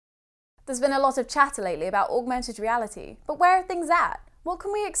There's been a lot of chatter lately about augmented reality, but where are things at? What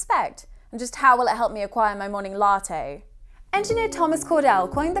can we expect? And just how will it help me acquire my morning latte? Engineer Thomas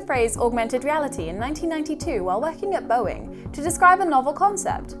Caudell coined the phrase augmented reality in 1992 while working at Boeing to describe a novel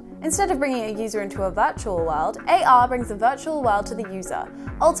concept. Instead of bringing a user into a virtual world, AR brings the virtual world to the user,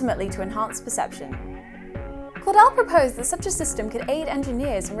 ultimately to enhance perception. Caudell proposed that such a system could aid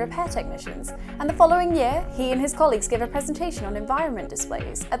engineers and repair technicians, and the following year, he and his colleagues gave a presentation on environment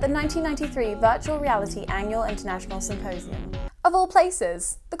displays at the 1993 Virtual Reality Annual International Symposium. Of all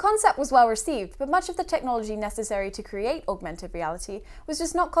places, the concept was well received, but much of the technology necessary to create augmented reality was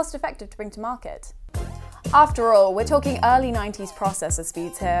just not cost-effective to bring to market. After all, we're talking early 90s processor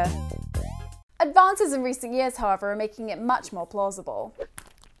speeds here. Advances in recent years, however, are making it much more plausible.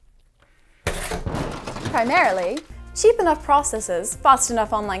 Primarily, cheap enough processors, fast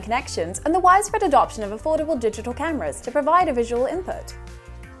enough online connections, and the widespread adoption of affordable digital cameras to provide a visual input.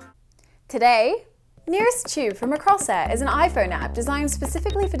 Today, Nearest Tube from a Crosshair is an iPhone app designed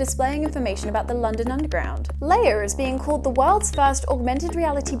specifically for displaying information about the London Underground. Layar is being called the world's first augmented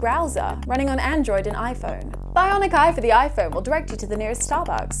reality browser, running on Android and iPhone. Bionic Eye for the iPhone will direct you to the nearest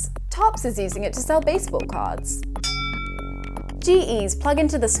Starbucks. Topps is using it to sell baseball cards. GE's Plug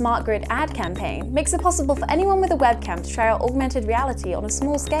into the Smart Grid ad campaign makes it possible for anyone with a webcam to try out augmented reality on a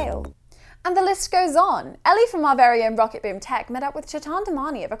small scale. And the list goes on. Ellie from our very own Rocket Boom Tech met up with Chetan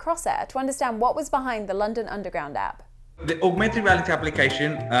Damani of a Crosshair to understand what was behind the London Underground app. The augmented reality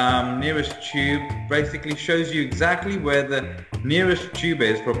application, Nearest Tube, basically shows you exactly where the nearest tube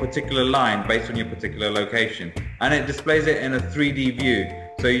is for a particular line based on your particular location. And it displays it in a 3D view.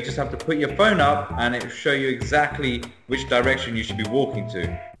 So you just have to put your phone up and it will show you exactly which direction you should be walking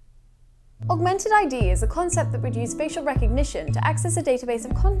to. Augmented ID is a concept that would use facial recognition to access a database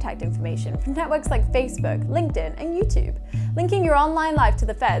of contact information from networks like Facebook, LinkedIn, and YouTube, linking your online life to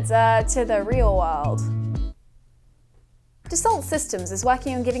the feds, to the real world. Dassault Systems is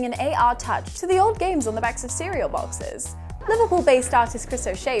working on giving an AR touch to the old games on the backs of cereal boxes. Liverpool-based artist Chris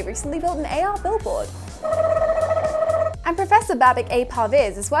O'Shea recently built an AR billboard. And Professor Babak A.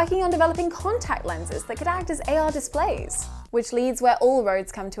 Parviz is working on developing contact lenses that could act as AR displays. Which leads where all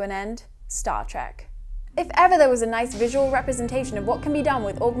roads come to an end, Star Trek. If ever there was a nice visual representation of what can be done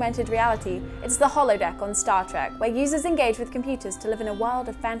with augmented reality, it's the holodeck on Star Trek, where users engage with computers to live in a world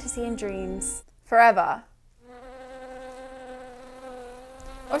of fantasy and dreams. Forever.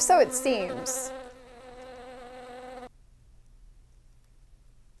 Or so it seems.